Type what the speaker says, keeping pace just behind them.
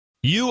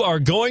You are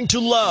going to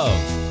love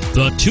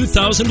the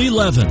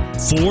 2011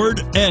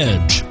 Ford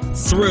Edge.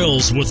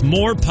 Thrills with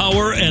more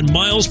power and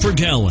miles per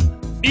gallon.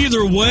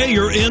 Either way,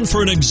 you're in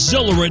for an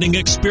exhilarating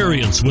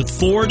experience with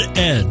Ford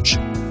Edge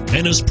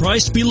and is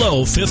priced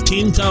below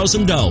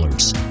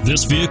 $15,000.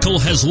 This vehicle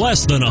has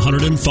less than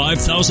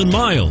 105,000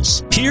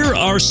 miles. Here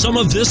are some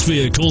of this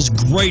vehicle's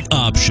great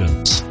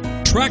options: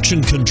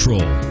 traction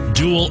control,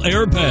 dual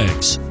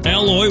airbags,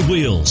 alloy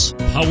wheels,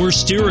 power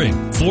steering,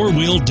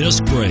 4-wheel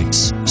disc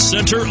brakes,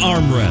 center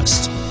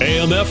armrest,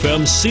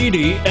 AM/FM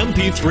CD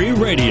MP3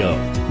 radio,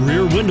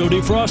 rear window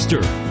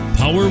defroster,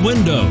 power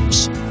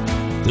windows.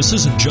 This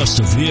isn't just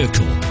a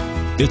vehicle,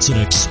 it's an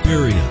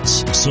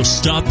experience. So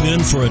stop in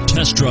for a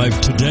test drive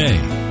today.